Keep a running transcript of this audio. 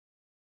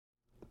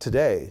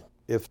Today,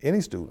 if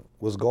any student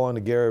was going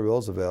to Gary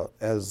Roosevelt,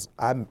 as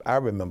I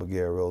remember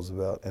Gary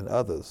Roosevelt and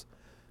others,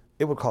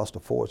 it would cost a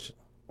fortune.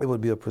 It would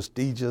be a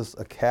prestigious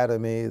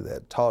academy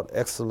that taught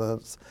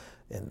excellence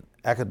in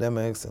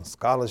academics and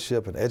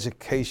scholarship and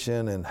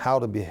education and how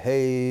to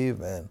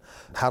behave and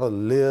how to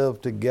live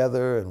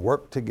together and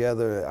work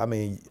together. I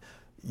mean,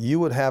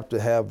 you would have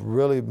to have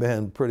really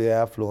been pretty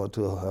affluent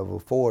to have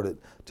afforded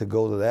to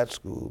go to that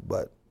school,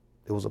 but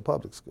it was a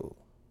public school.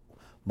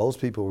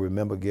 Most people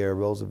remember Gary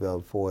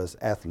Roosevelt for his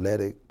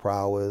athletic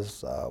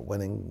prowess,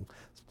 winning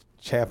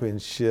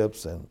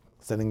championships and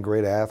sending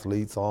great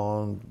athletes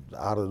on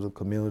out of the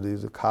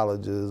communities, the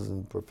colleges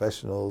and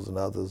professionals and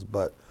others,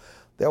 but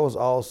there was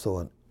also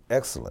an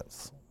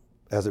excellence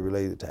as it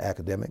related to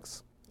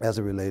academics, as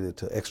it related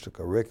to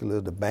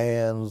extracurricular, the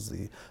bands,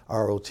 the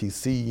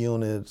ROTC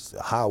units,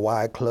 the high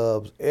Y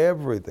clubs,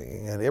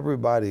 everything, and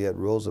everybody at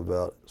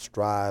Roosevelt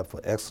strived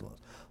for excellence.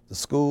 The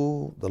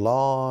school, the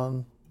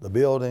lawn, the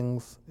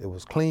buildings, it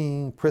was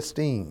clean,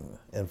 pristine,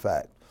 in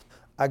fact.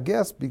 I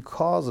guess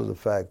because of the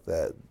fact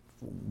that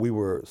we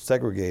were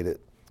segregated,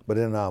 but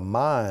in our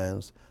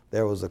minds,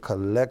 there was a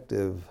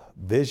collective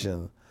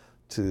vision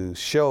to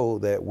show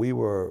that we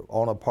were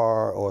on a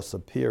par or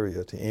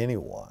superior to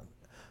anyone.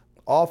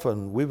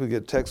 Often we would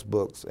get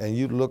textbooks and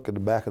you'd look at the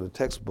back of the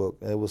textbook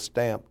and it was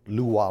stamped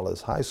Lew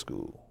Wallace High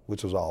School,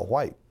 which was all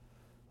white.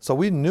 So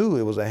we knew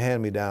it was a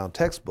hand-me-down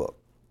textbook.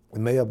 It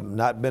may have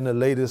not been the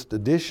latest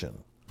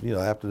edition. You know,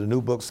 after the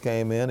new books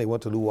came in, they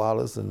went to Lew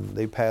Wallace and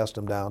they passed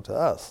them down to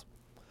us.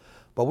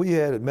 But we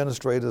had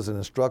administrators and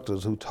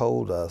instructors who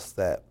told us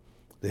that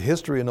the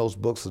history in those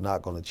books is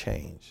not going to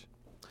change.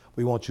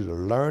 We want you to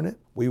learn it.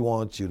 We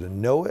want you to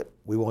know it.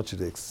 We want you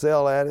to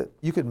excel at it.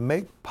 You can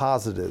make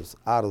positives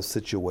out of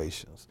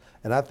situations.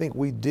 And I think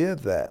we did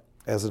that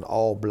as an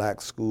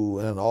all-black school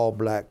and an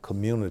all-black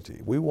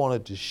community. We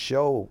wanted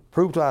to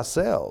prove to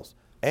ourselves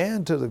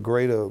and to the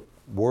greater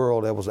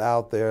world that was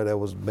out there that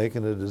was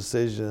making the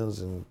decisions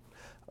and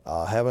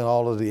having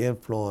all of the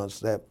influence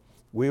that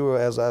we were,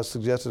 as I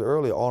suggested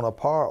earlier, on a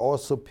par or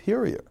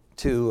superior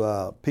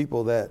to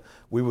people that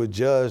we were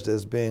judged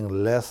as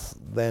being less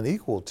than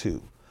equal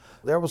to.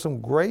 There were some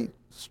great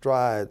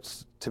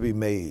strides to be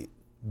made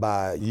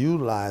by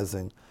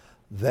utilizing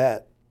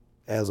that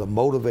as a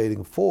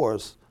motivating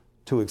force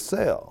to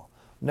excel.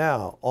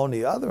 Now, on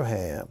the other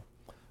hand,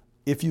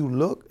 if you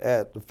look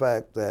at the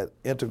fact that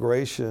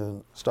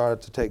integration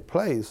started to take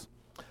place,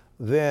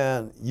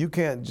 then you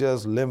can't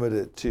just limit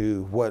it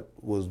to what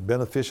was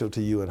beneficial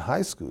to you in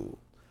high school.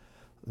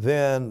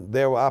 Then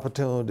there were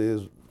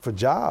opportunities for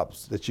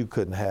jobs that you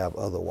couldn't have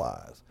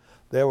otherwise.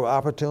 There were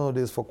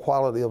opportunities for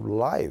quality of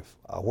life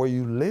where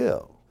you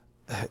live.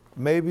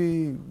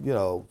 Maybe,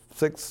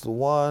 6 to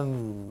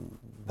 1,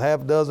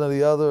 half dozen of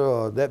the other,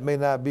 or that may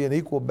not be an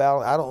equal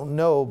balance. I don't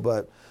know,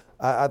 but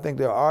I think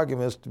there are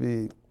arguments to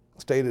be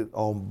stated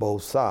on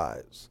both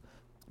sides.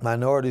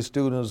 Minority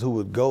students who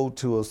would go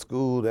to a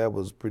school that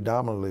was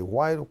predominantly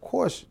white, of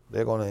course,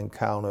 they're going to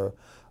encounter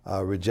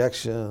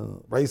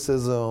rejection,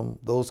 racism,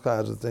 those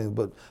kinds of things.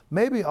 But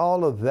maybe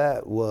all of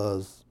that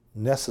was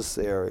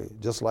necessary,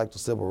 just like the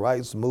civil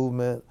rights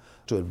movement,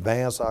 to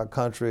advance our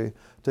country,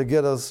 to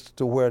get us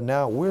to where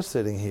now we're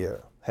sitting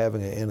here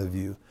having an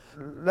interview.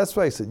 Let's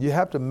face it, you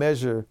have to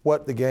measure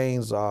what the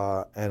gains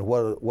are and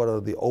what are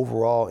the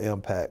overall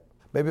impact.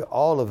 Maybe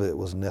all of it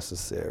was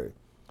necessary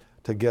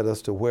to get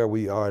us to where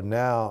we are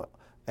now,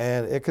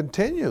 and it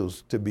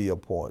continues to be a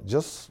point.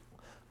 Just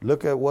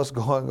look at what's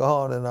going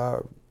on in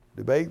our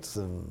debates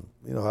and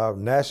our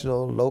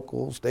national,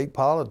 local, state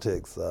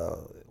politics.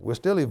 We're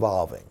still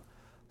evolving.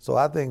 So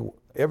I think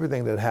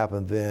everything that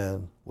happened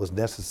then was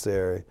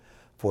necessary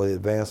for the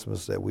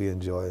advancements that we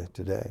enjoy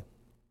today.